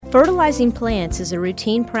Fertilizing plants is a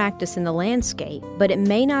routine practice in the landscape, but it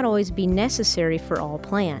may not always be necessary for all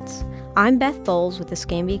plants. I'm Beth Bowles with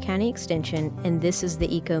Escambia County Extension, and this is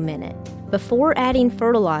the Eco Minute. Before adding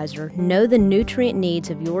fertilizer, know the nutrient needs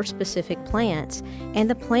of your specific plants and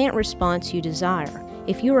the plant response you desire.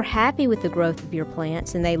 If you are happy with the growth of your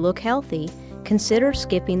plants and they look healthy, consider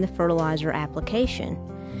skipping the fertilizer application.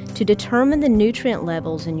 To determine the nutrient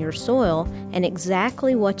levels in your soil and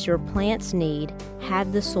exactly what your plants need,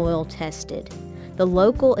 have the soil tested. The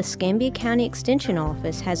local Escambia County Extension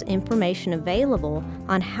Office has information available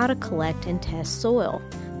on how to collect and test soil.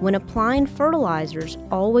 When applying fertilizers,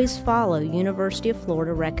 always follow University of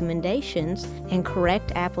Florida recommendations and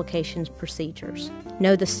correct application procedures.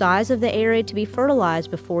 Know the size of the area to be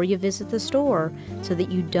fertilized before you visit the store so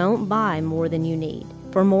that you don't buy more than you need.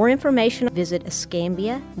 For more information, visit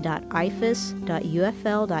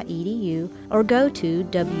escambia.ifas.ufl.edu or go to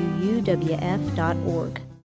wuwf.org.